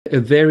a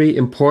very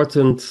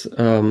important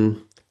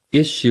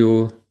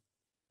issue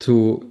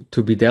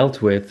to be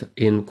dealt with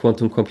in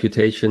quantum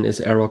computation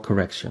is error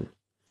correction.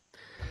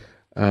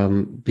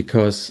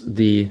 Because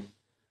the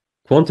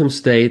quantum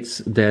states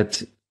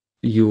that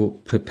you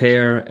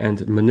prepare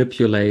and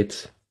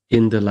manipulate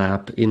in the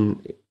lab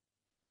in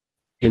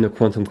a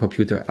quantum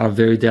computer are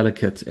very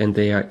delicate and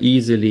they are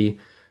easily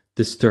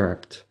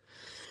disturbed.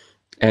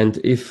 And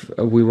if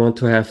we want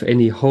to have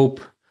any hope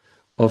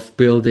of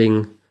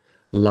building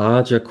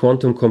larger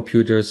quantum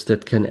computers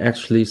that can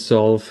actually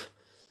solve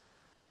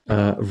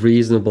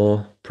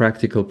reasonable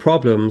practical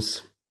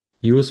problems,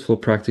 useful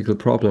practical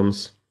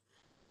problems,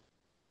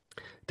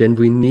 then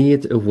we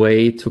need a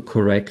way to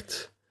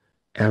correct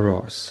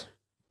errors.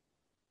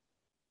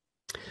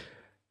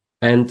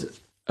 And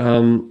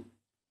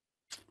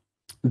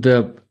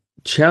the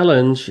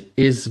challenge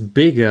is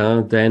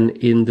bigger than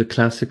in the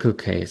classical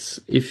case.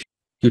 If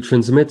you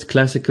transmit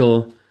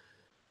classical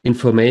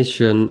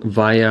information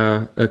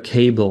via a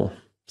cable,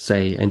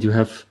 say, and you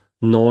have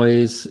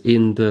noise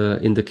in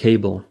the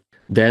cable,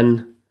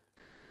 then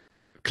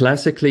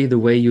classically the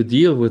way you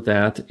deal with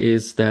that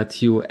is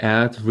that you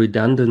add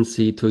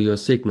redundancy to your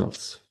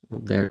signals.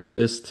 There are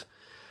just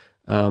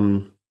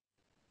clever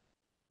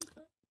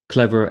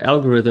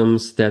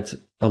algorithms that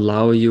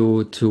allow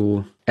you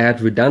to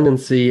add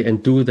redundancy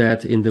and do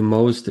that in the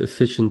most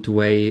efficient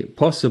way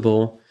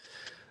possible.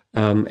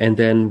 And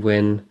then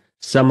when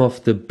some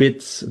of the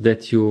bits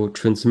that you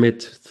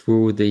transmit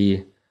through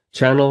the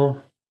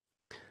channel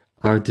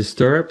are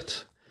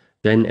disturbed,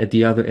 then at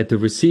the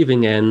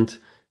receiving end,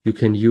 you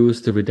can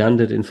use the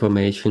redundant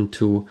information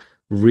to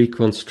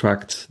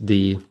reconstruct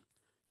the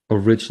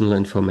original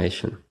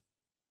information.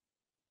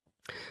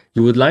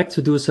 You would like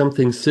to do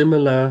something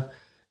similar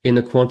in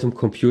a quantum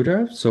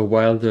computer. So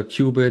while the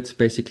qubit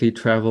basically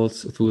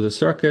travels through the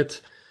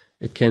circuit,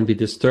 it can be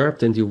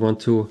disturbed, and you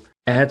want to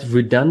add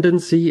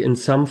redundancy in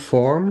some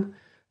form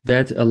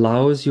that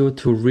allows you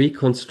to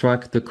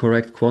reconstruct the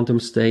correct quantum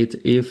state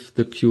if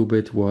the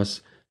qubit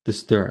was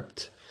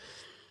disturbed.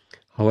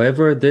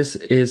 However, this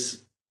is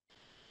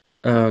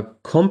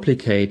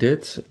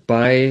complicated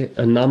by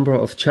a number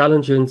of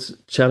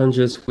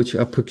challenges which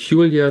are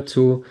peculiar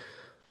to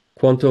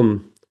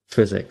quantum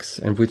physics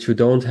and which you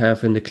don't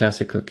have in the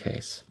classical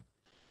case.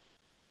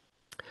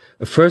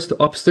 A first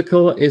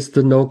obstacle is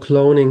the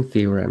no-cloning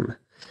theorem.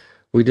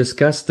 We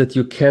discussed that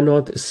you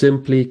cannot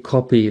simply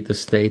copy the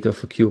state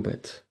of a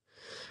qubit.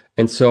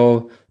 And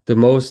so the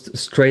most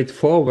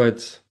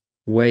straightforward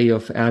way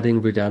of adding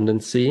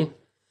redundancy,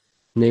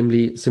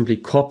 namely simply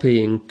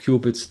copying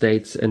qubit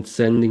states and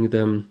sending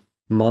them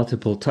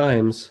multiple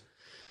times,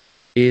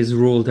 is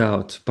ruled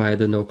out by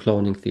the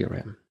no-cloning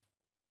theorem.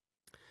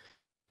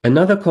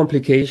 Another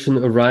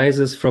complication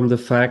arises from the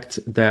fact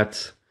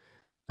that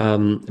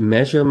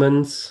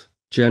measurements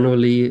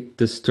generally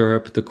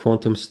disturb the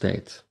quantum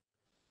state.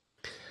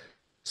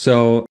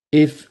 So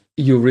if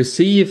you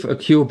receive a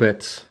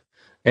qubit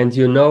and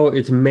you know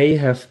it may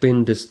have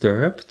been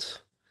disturbed,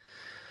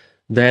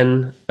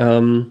 then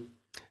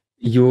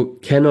you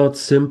cannot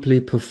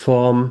simply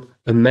perform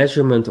a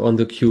measurement on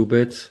the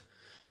qubit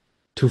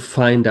to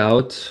find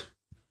out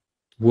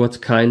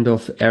what kind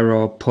of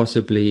error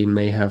possibly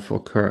may have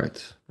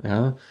occurred.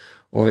 Yeah?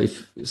 Or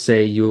if,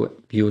 say,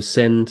 you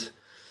send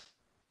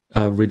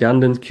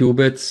redundant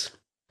qubits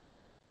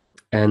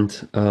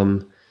and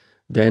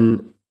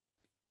then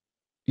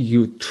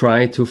you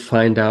try to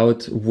find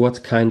out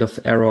what kind of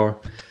error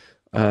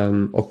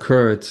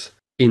occurred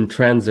in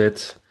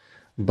transit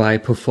by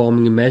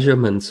performing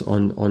measurements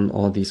on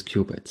all these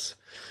qubits.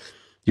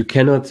 You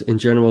cannot in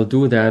general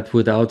do that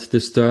without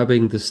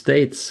disturbing the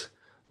states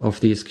of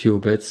these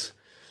qubits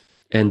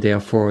and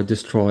therefore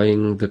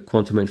destroying the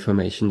quantum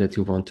information that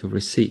you want to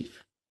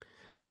receive.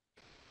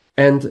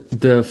 And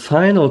the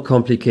final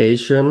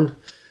complication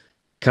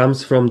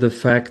comes from the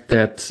fact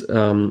that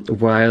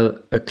while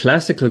a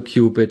classical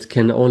qubit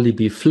can only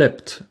be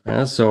flipped,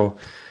 so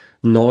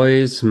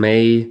noise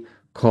may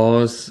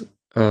cause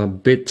a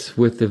bit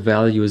with the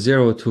value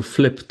 0 to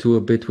flip to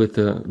a bit with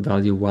the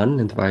value 1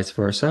 and vice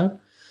versa.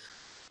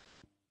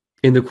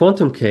 In the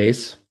quantum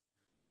case,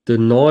 the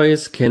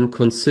noise can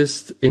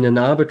consist in an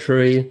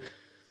arbitrary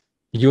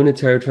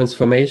unitary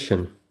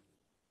transformation.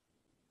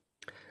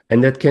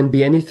 And that can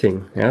be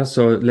anything. Yeah?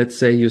 So let's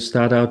say you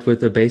start out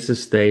with a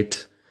basis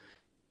state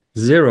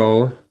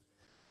 0,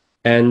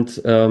 and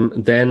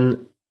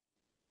then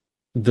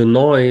the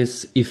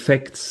noise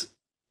affects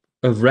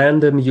a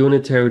random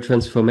unitary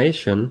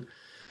transformation.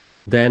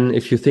 Then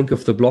if you think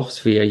of the Bloch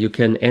sphere, you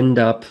can end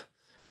up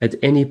at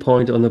any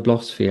point on the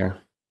Bloch sphere.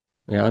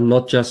 Yeah,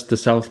 not just the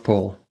South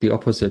Pole, the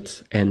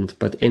opposite end,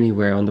 but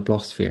anywhere on the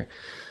Bloch sphere.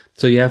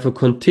 So you have a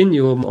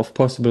continuum of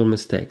possible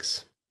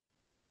mistakes.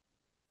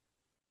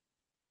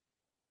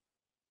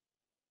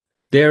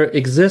 There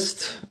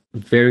exist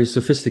very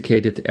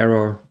sophisticated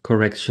error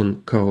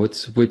correction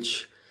codes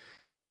which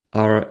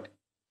are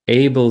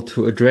able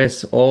to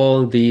address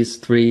all these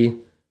three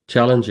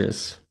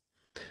challenges,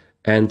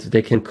 and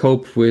they can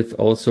cope with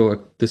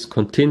also this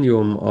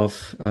continuum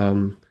of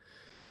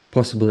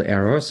possible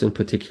errors in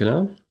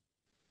particular.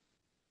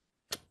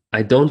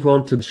 I don't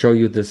want to show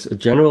you this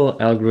general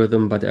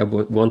algorithm, but I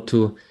would want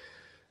to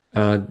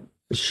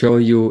show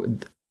you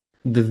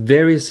the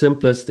very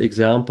simplest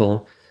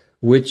example,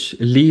 which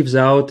leaves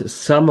out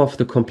some of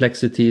the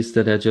complexities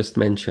that I just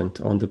mentioned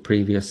on the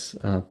previous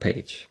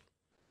page.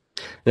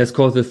 That's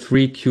called the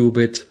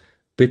 3-qubit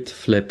bit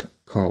flip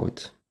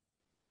code.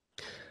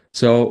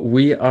 So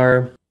we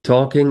are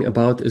talking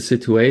about a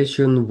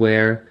situation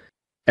where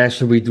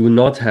actually we do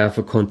not have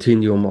a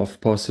continuum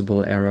of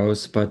possible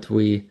errors, but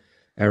we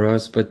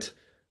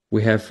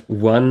have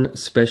one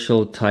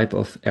special type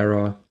of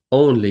error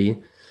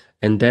only,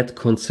 and that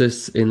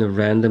consists in a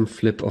random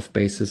flip of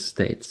basis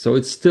states. So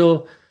it's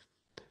still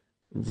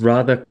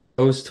rather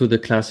close to the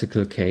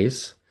classical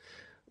case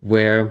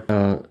where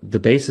the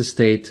basis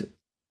state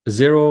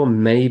 0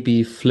 may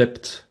be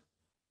flipped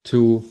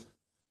to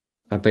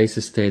a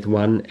basis state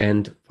 1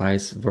 and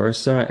vice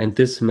versa, and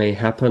this may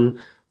happen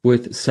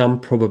with some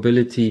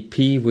probability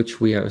p, which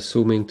we are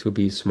assuming to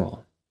be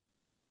small.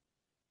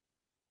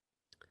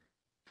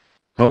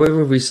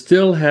 However, we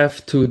still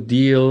have to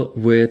deal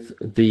with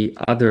the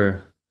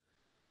other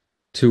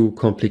two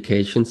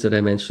complications that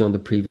I mentioned on the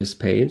previous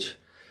page,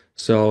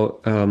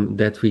 so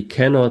that we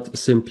cannot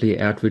simply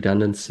add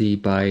redundancy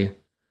by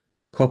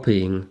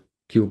copying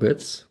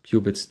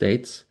qubit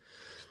states,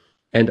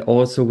 and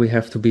also we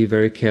have to be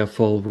very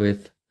careful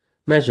with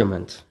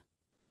measurement,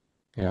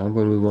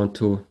 when we want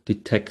to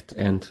detect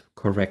and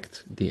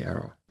correct the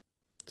error.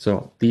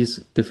 So these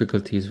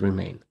difficulties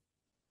remain.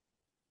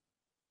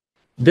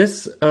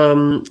 This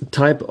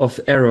type of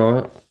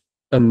error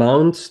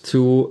amounts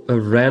to a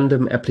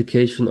random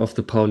application of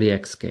the Pauli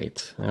X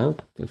gate.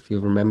 If you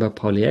remember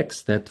Pauli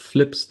X, that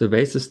flips the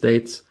basis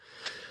states.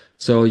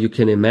 So you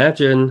can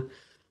imagine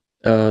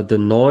the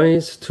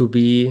noise to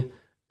be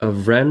a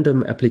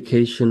random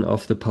application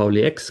of the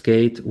Pauli X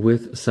gate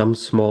with some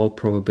small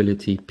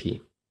probability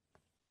p.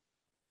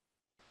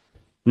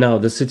 Now,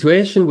 the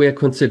situation we are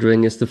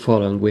considering is the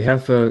following. We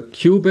have a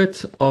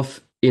qubit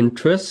of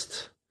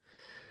interest,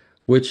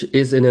 which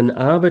is in an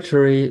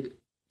arbitrary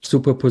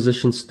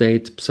superposition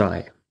state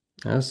psi.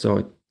 So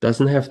it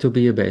doesn't have to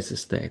be a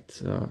basis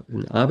state.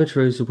 An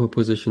arbitrary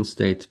superposition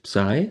state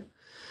psi.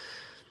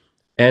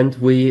 And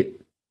we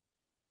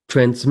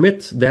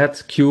transmit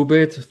that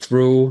qubit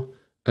through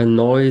a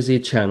noisy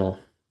channel.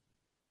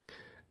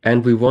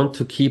 And we want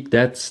to keep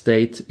that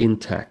state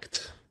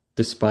intact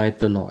despite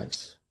the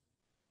noise.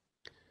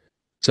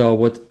 So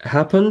what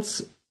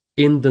happens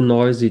in the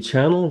noisy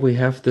channel, we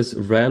have this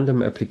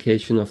random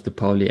application of the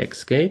Pauli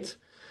X gate.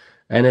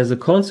 And as a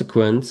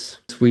consequence,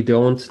 we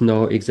don't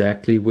know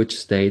exactly which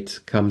state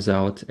comes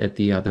out at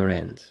the other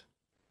end.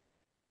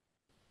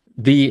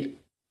 The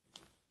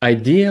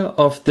idea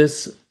of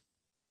this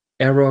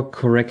error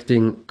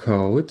correcting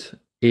code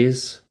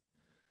is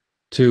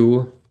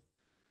to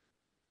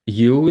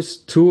use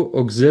two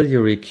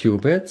auxiliary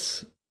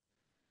qubits.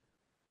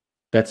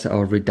 That's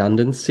our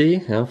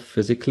redundancy,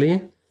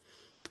 physically,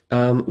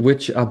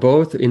 which are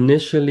both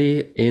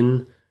initially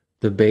in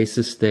the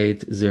basis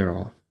state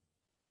 0.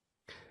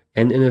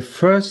 And in a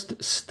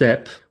first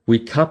step, we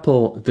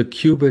couple the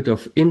qubit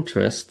of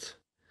interest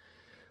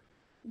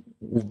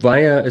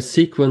via a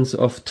sequence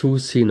of two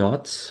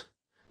CNOTs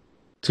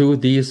to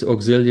these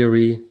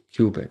auxiliary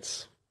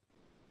qubits.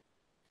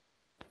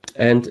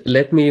 And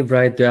let me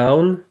write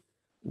down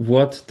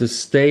what the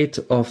state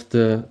of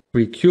the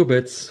 3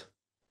 qubits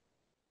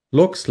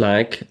looks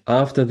like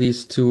after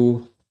these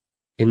two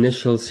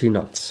initial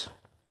CNOTs.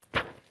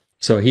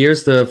 So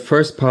here's the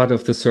first part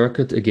of the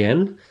circuit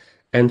again.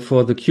 And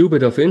for the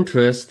qubit of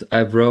interest,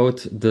 I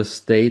wrote the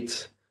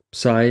state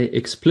psi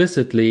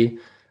explicitly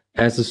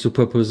as a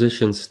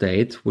superposition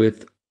state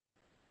with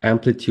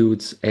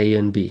amplitudes A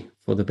and B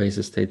for the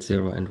basis state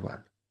 0 and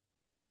 1.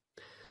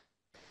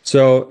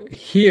 So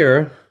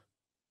here,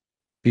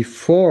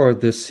 before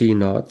the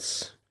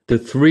CNOTs, the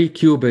 3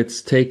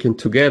 qubits taken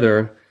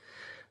together,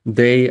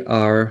 they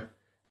are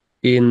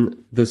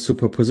in the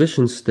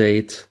superposition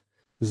state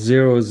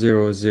 0,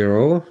 0,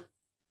 0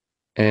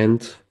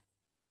 and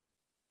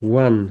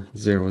 1,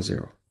 0,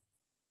 0.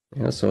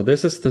 So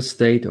this is the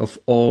state of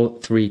all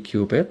 3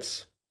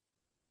 qubits.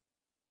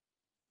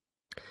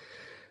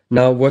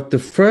 Now what the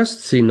first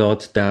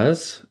CNOT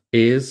does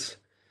is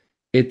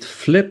it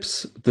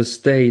flips the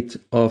state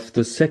of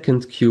the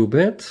second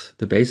qubit,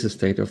 the basis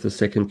state of the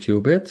second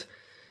qubit,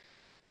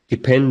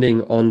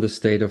 depending on the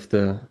state of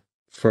the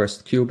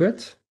first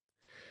qubit.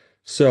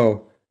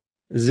 So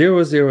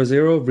 0, 0,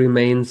 0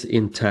 remains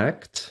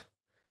intact,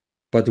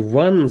 but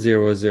 1,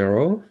 0,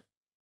 0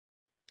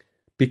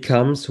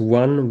 becomes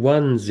 1,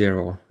 1,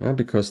 0,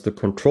 because the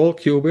control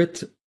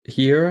qubit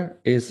here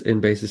is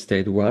in basis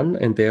state 1,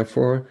 and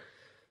therefore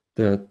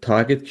the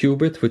target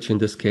qubit, which in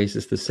this case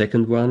is the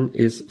second one,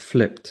 is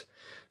flipped.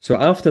 So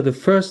after the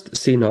first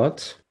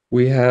CNOT,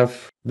 we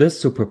have this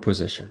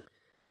superposition.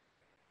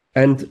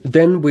 And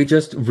then we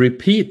just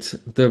repeat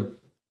the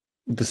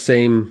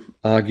same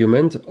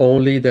argument,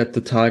 only that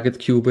the target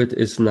qubit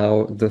is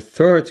now the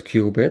third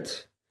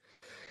qubit.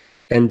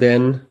 And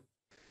then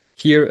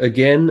Here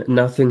again,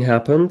 nothing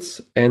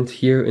happens. And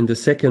here in the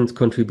second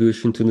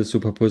contribution to the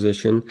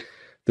superposition,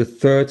 the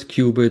third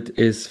qubit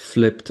is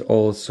flipped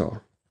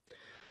also.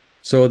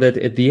 So that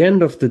at the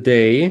end of the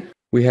day,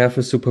 we have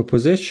a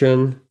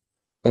superposition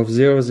of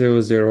 0, 0,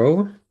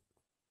 0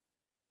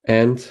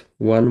 and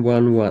 1,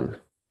 1, 1.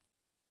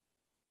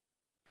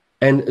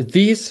 And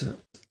these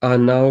are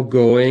now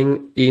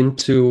going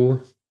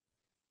into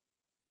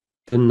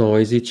the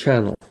noisy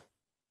channel.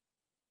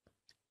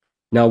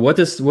 Now, what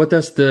does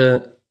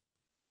the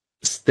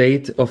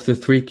state of the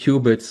three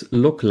qubits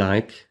look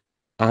like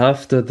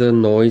after the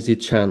noisy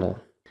channel?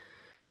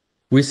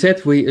 We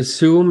said we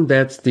assume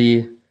that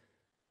the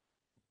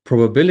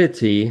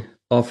probability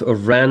of a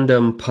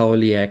random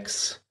Pauli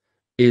X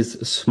is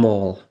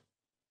small.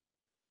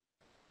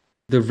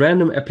 The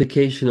random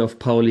application of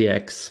Pauli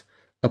X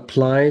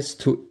applies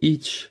to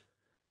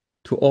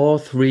all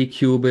three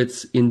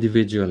qubits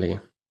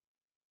individually.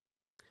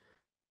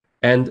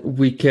 And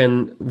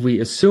we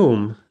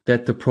assume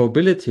that the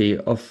probability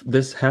of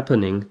this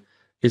happening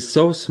is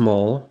so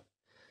small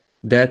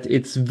that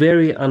it's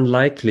very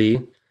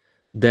unlikely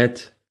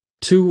that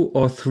 2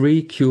 or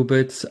 3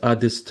 qubits are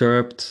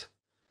disturbed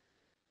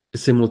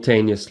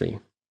simultaneously.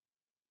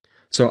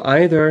 So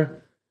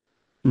either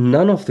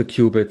none of the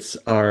qubits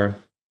are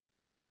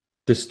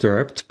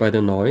disturbed by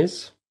the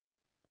noise,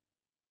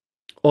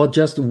 or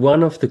just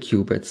one of the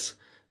qubits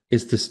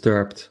is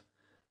disturbed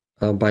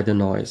by the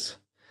noise.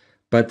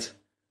 But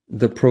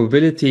the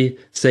probability,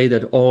 say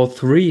that all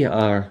three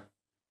are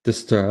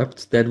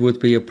disturbed, that would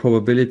be a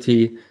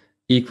probability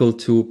equal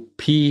to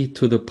p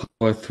to the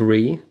power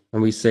 3.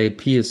 And we say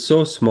p is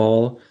so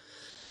small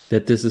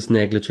that this is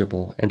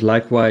negligible. And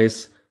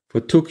likewise, for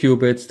 2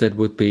 qubits, that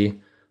would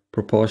be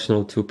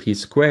proportional to p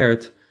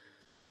squared.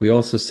 We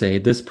also say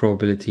this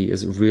probability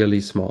is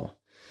really small.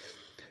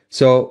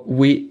 So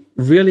we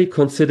really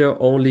consider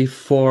only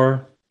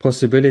 4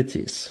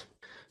 possibilities.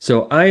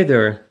 So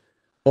either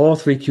all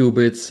 3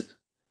 qubits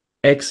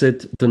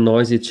exit the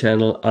noisy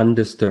channel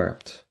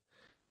undisturbed.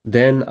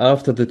 Then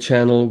after the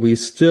channel, we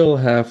still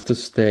have the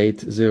state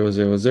 0,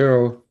 0,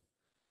 0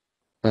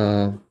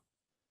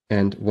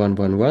 and 1,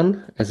 1,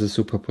 1 as a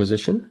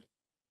superposition.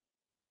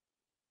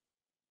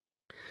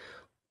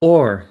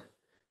 Or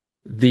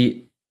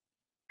the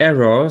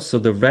error, so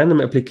the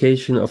random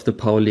application of the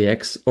Pauli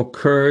X,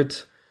 occurred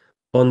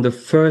on the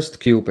first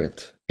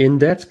qubit. In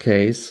that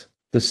case,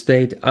 the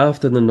state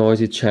after the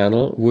noisy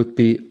channel would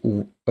be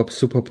a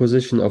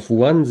superposition of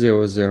 1,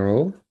 0,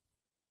 0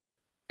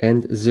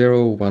 and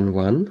 0, 1,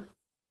 1.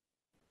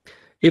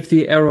 If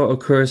the error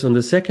occurs on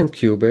the second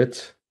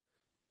qubit,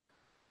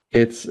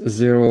 it's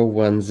 0,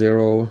 1,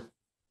 0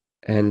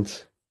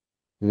 and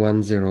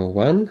 1, 0,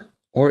 1.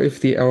 Or if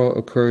the error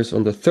occurs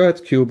on the third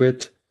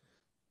qubit,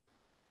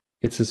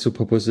 it's a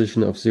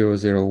superposition of 0,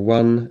 0,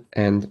 1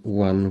 and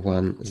 1,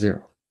 1,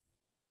 0.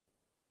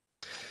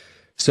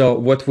 So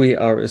what we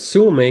are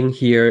assuming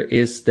here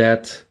is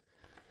that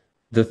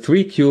the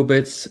 3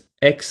 qubits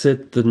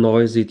exit the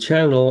noisy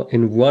channel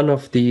in one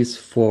of these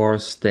 4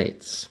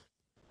 states.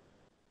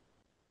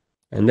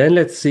 And then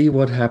let's see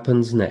what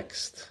happens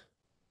next.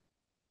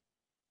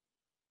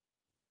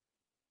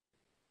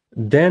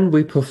 Then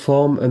we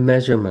perform a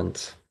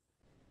measurement.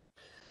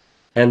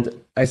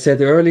 And I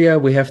said earlier,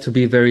 we have to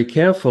be very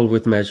careful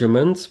with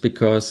measurements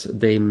because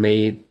they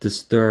may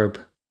disturb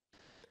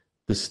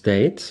the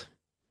state.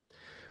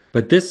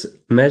 But this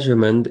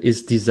measurement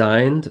is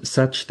designed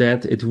such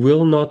that it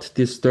will not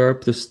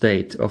disturb the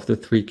state of the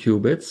 3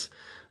 qubits,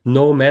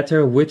 no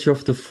matter which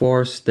of the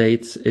 4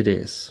 states it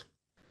is.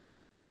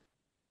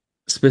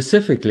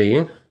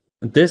 Specifically,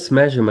 this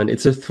measurement,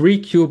 it's a 3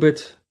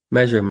 qubit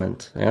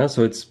measurement. Yeah?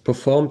 So it's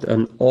performed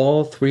on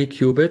all 3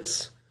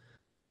 qubits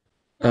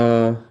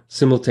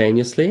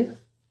simultaneously.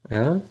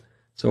 Yeah?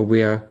 So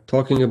we are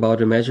talking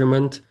about a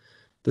measurement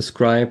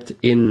described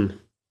in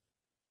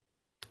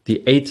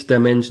the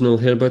 8-dimensional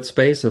Hilbert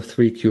space of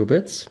 3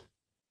 qubits.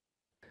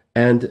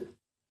 And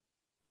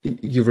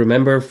you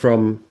remember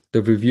from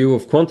the review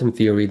of quantum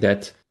theory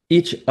that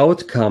each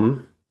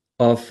outcome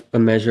of a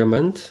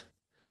measurement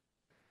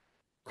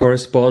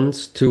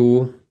corresponds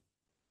to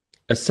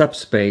a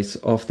subspace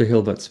of the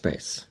Hilbert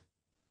space.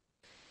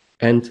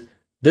 And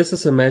this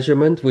is a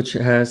measurement which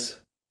has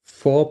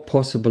 4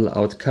 possible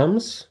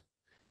outcomes.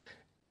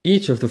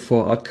 Each of the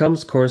 4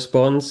 outcomes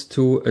corresponds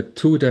to a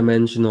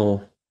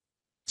 2-dimensional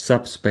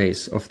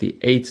subspace of the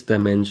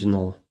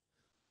 8-dimensional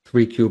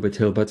 3-qubit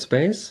Hilbert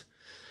space.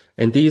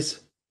 And these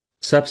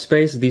 4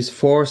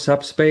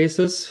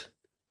 subspaces,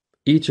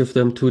 each of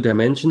them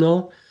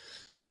 2-dimensional,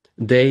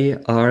 they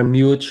are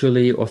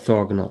mutually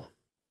orthogonal.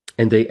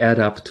 And they add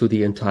up to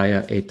the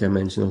entire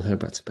 8-dimensional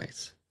Hilbert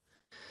space.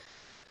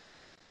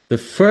 The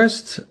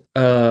first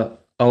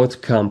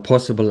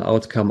possible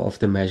outcome of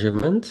the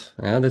measurement,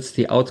 that's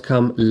the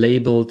outcome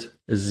labeled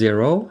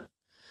 0.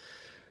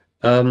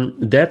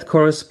 That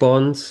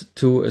corresponds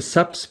to a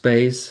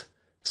subspace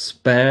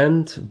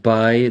spanned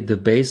by the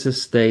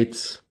basis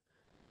states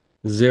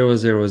 0,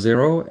 0,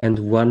 0 and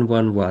 1,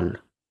 1, 1.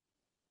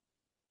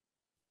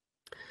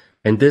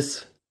 And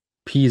this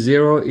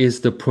P0 is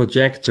the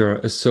projector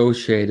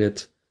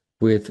associated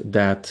with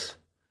that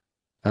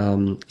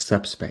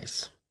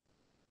subspace.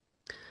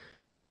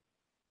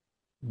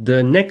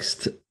 The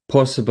next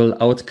possible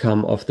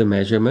outcome of the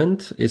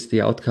measurement is the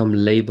outcome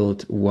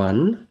labeled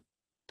 1,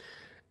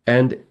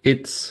 and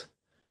it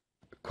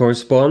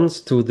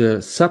corresponds to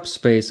the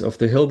subspace of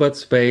the Hilbert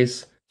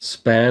space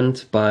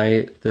spanned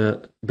by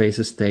the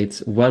basis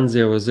states 1,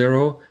 0,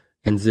 0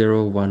 and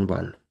 0, 1,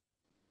 1.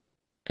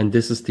 And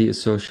this is the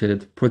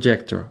associated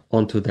projector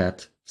onto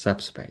that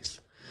subspace.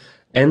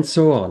 And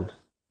so on.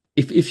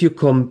 If you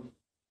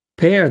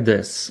compare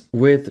this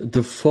with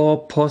the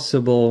 4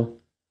 possible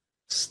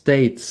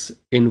states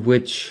in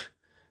which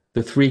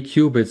the 3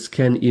 qubits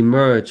can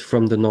emerge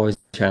from the noise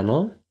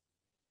channel,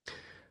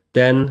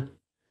 then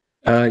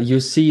you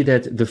see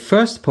that the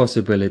first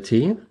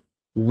possibility,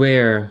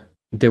 where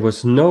there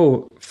was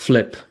no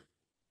flip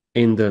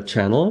in the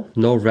channel,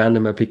 no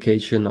random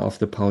application of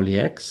the Pauli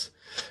X,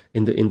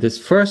 in this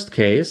first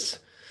case,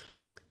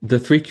 the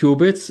 3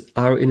 qubits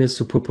are in a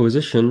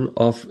superposition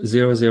of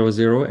 0, 0,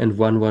 0 and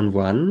 1, 1,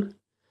 1,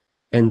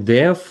 and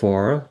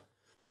therefore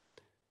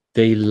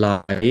they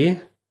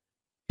lie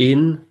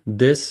in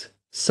this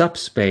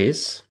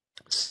subspace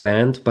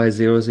spanned by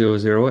 0, 0,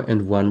 0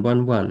 and 1,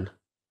 1, 1.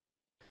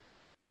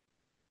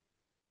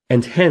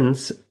 And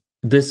hence,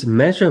 this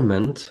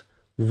measurement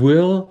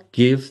will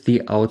give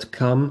the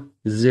outcome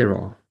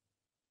 0.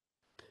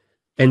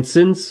 And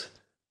since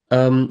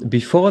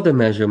before the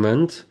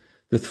measurement,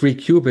 the 3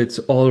 qubits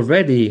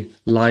already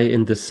lie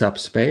in the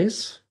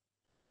subspace,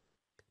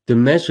 the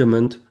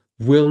measurement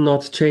will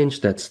not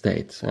change that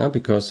state,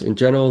 because in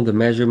general, the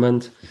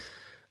measurement,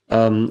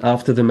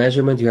 after the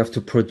measurement, you have to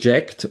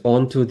project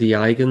onto the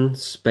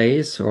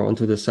eigenspace or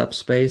onto the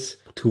subspace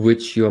to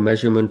which your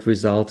measurement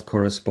result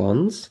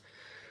corresponds.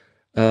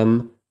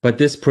 But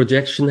this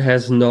projection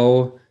has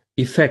no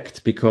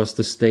effect because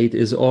the state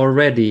is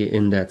already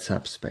in that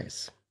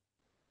subspace.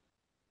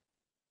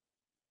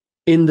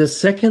 In the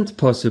second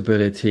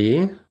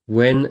possibility,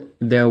 when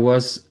there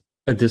was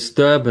a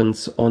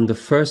disturbance on the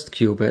first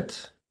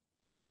qubit,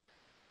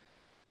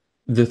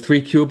 the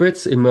 3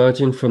 qubits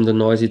emerging from the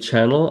noisy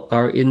channel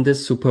are in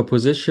this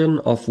superposition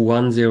of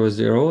 1, 0,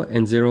 0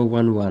 and 0,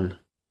 1, 1,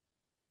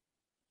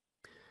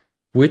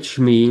 which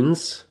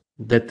means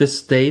that the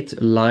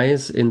state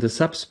lies in the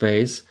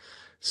subspace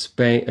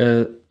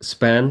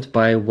spanned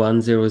by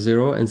 1, 0,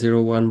 0 and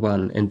 0, 1,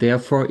 1, and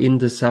therefore in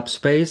the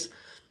subspace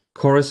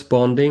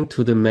corresponding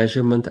to the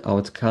measurement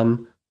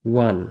outcome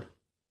 1.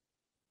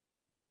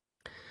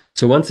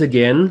 So once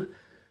again,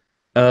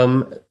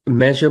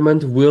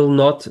 measurement will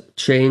not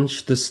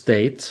change the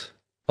state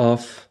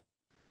of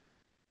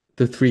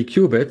the 3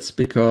 qubits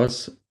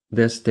because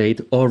their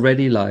state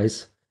already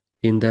lies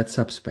in that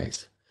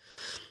subspace.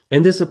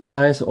 And this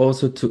applies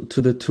also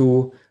to the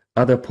 2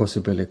 other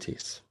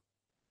possibilities.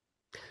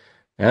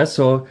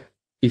 So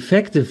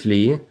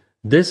effectively,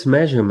 this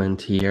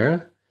measurement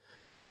here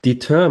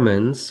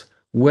determines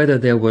whether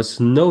there was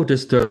no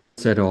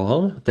disturbance at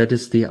all, that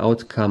is the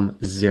outcome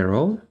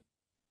 0,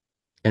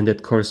 and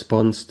that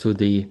corresponds to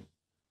the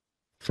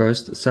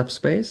first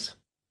subspace,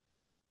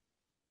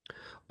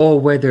 or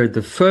whether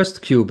the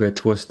first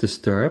qubit was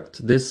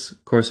disturbed, this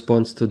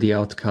corresponds to the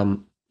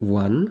outcome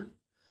 1,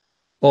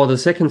 or the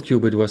second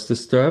qubit was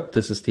disturbed,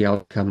 this is the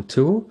outcome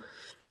 2,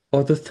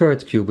 or the third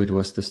qubit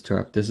was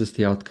disturbed, this is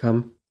the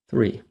outcome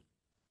 3.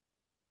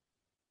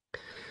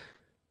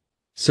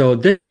 So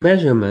this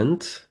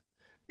measurement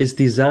is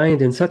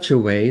designed in such a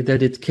way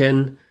that it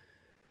can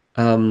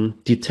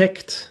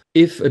detect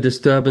if a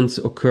disturbance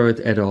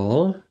occurred at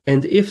all,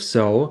 and if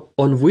so,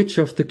 on which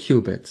of the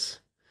qubits.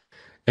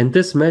 And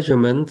this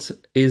measurement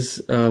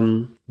is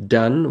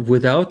done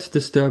without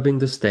disturbing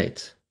the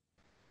state.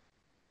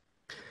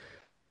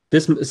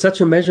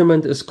 Such a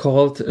measurement is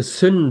called a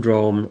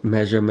syndrome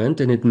measurement,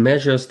 and it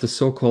measures the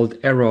so-called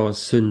error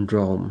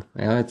syndrome.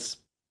 It's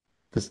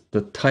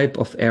the type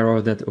of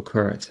error that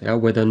occurred,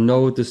 whether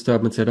no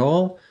disturbance at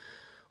all,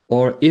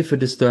 or if a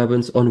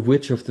disturbance on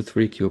which of the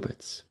 3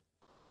 qubits.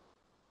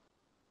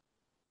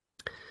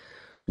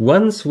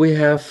 Once we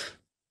have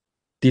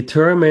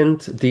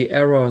determined the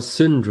error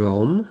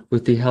syndrome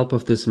with the help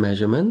of this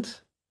measurement,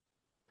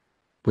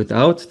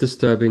 without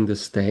disturbing the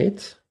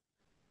state,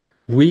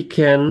 we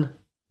can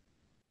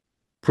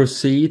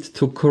proceed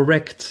to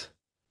correct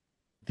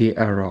the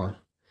error.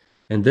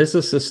 And this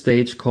is a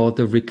stage called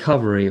the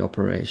recovery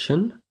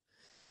operation.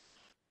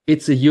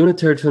 It's a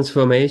unitary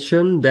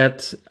transformation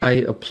that I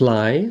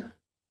apply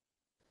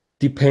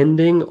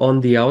depending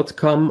on the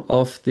outcome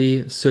of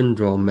the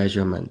syndrome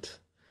measurement.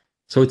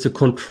 So it's a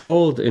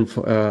controlled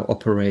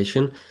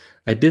operation.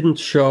 I didn't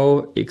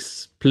show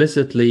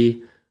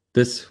explicitly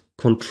this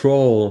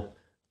control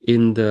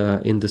in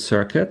the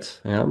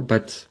circuit,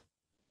 but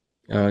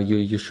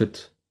you should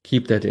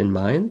keep that in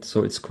mind.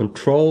 So it's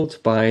controlled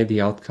by the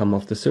outcome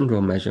of the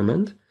syndrome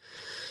measurement.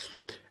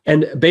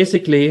 And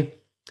basically,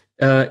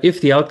 if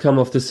the outcome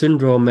of the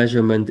syndrome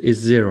measurement is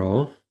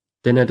 0,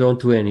 then I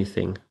don't do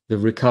anything. The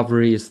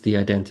recovery is the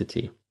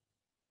identity.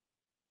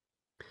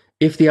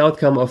 if the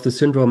outcome of the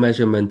syndrome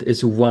measurement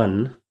is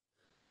 1,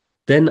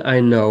 then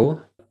I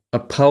know a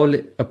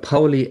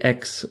Pauli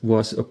X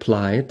was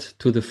applied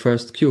to the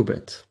first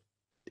qubit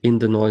in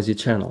the noisy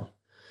channel.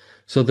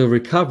 So the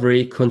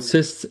recovery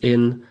consists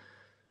in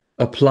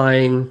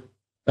applying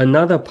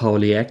another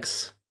Pauli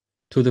X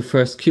to the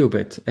first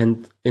qubit,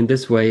 and in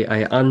this way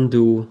I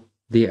undo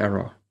the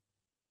error.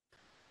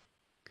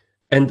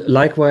 And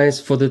likewise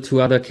for the two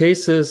other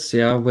cases,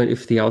 when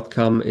if the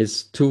outcome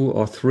is 2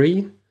 or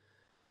 3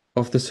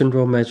 of the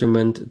syndrome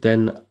measurement,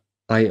 then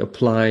I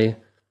apply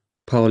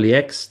Pauli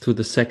X to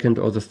the second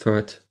or the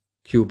third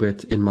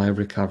qubit in my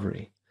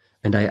recovery,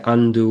 and I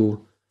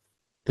undo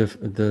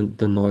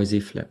the noisy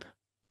flip.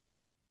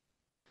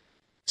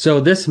 So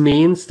this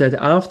means that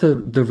after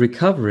the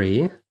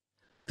recovery,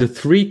 the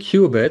 3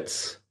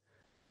 qubits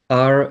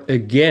are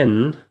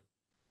again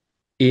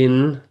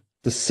in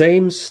the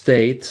same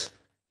state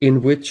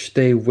in which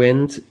they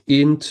went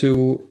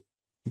into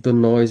the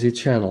noisy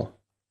channel.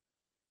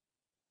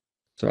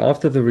 So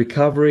after the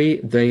recovery,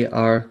 they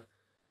are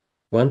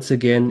once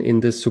again in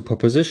this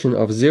superposition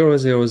of 0,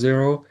 0,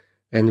 0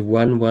 and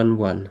 1, 1,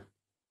 1.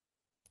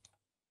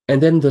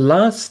 And then the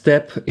last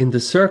step in the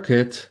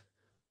circuit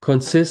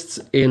consists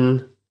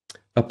in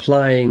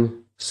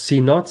applying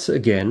C-naughts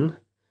again,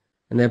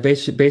 and they're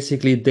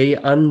basically they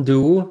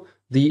undo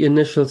the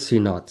initial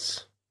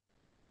C-naughts.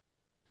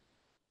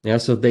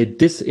 So they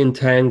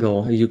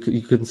disentangle. You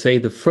can say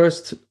the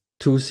first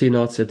 2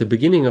 C-naughts at the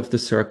beginning of the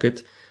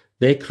circuit,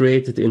 they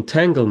created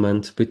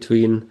entanglement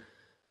between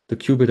the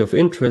qubit of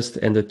interest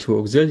and the 2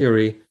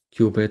 auxiliary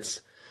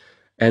qubits,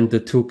 and the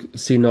 2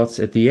 C-naughts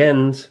at the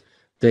end,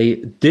 they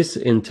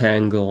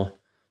disentangle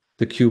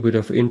the qubit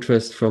of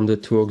interest from the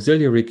 2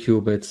 auxiliary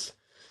qubits,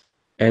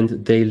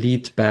 and they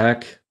lead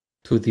back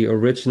to the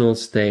original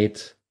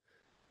state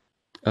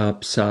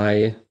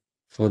psi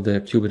for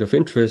the qubit of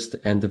interest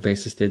and the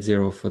basis state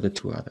 0 for the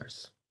 2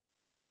 others.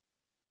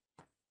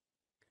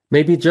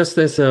 Maybe just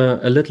as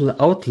a little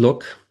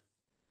outlook,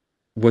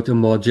 what a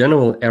more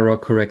general error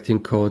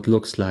correcting code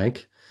looks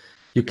like,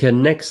 you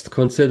can next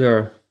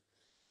consider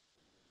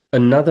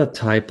another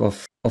type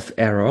of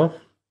error,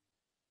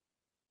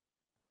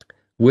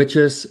 which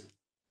is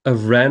a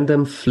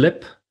random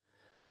flip,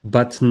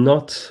 but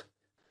not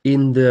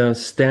in the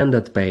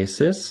standard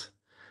basis,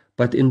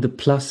 but in the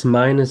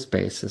plus-minus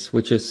basis,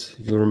 which is,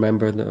 you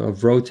remember, the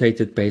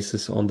rotated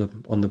basis on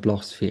the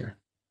Bloch sphere.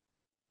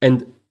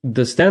 And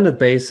the standard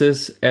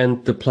basis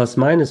and the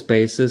plus-minus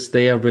basis,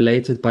 they are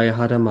related by a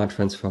Hadamard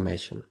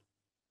transformation.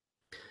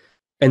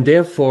 And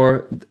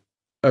therefore,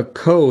 a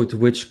code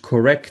which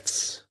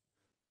corrects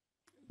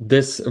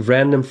this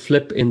random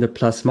flip in the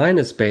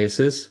plus-minus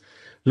basis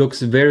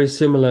looks very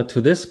similar to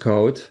this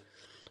code.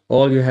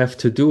 All you have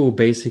to do,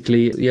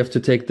 basically, you have to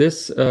take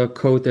this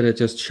code that I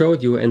just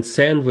showed you and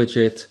sandwich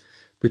it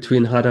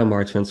between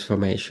Hadamard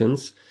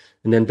transformations.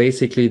 And then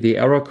basically the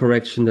error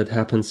correction that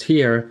happens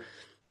here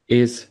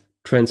is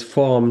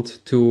transformed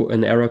to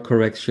an error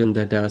correction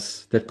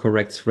that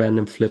corrects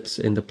random flips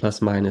in the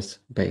plus-minus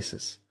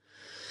basis.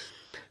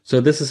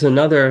 So this is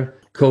another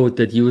code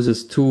that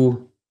uses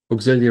 2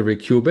 auxiliary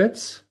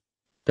qubits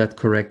that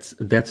corrects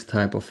that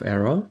type of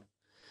error.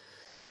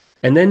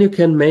 And then you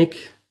can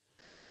make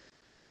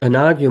an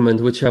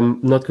argument, which I'm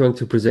not going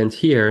to present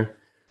here,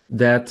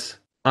 that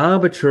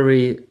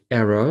arbitrary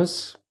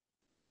errors,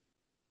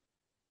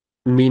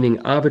 meaning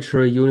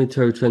arbitrary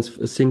unitary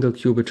single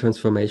qubit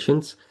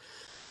transformations,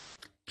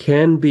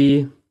 can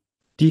be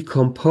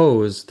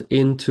decomposed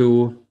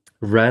into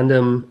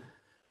random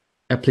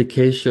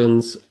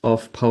applications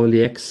of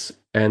Pauli X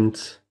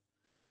and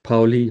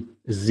Pauli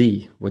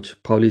Z,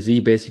 which Pauli Z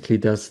basically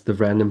does the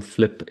random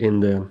flip in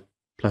the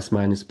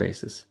plus-minus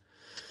basis.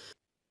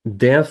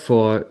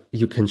 Therefore,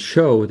 you can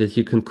show that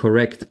you can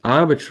correct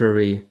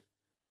arbitrary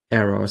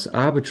errors,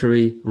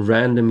 arbitrary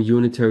random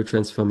unitary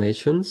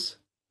transformations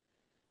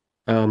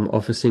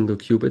of a single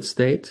qubit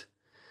state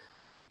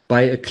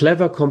by a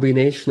clever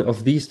combination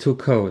of these 2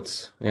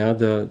 codes.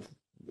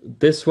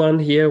 This one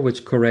here,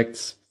 which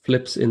corrects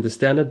flips in the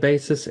standard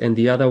basis, and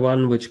the other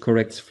one, which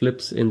corrects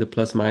flips in the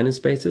plus-minus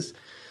basis.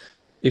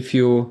 If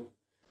you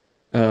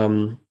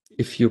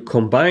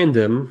combine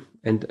them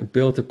and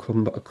build a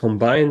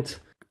combined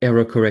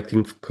error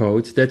correcting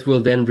code, that will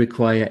then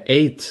require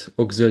 8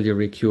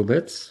 auxiliary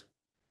qubits,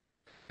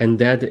 and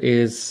that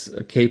is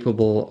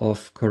capable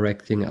of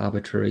correcting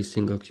arbitrary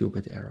single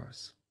qubit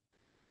errors.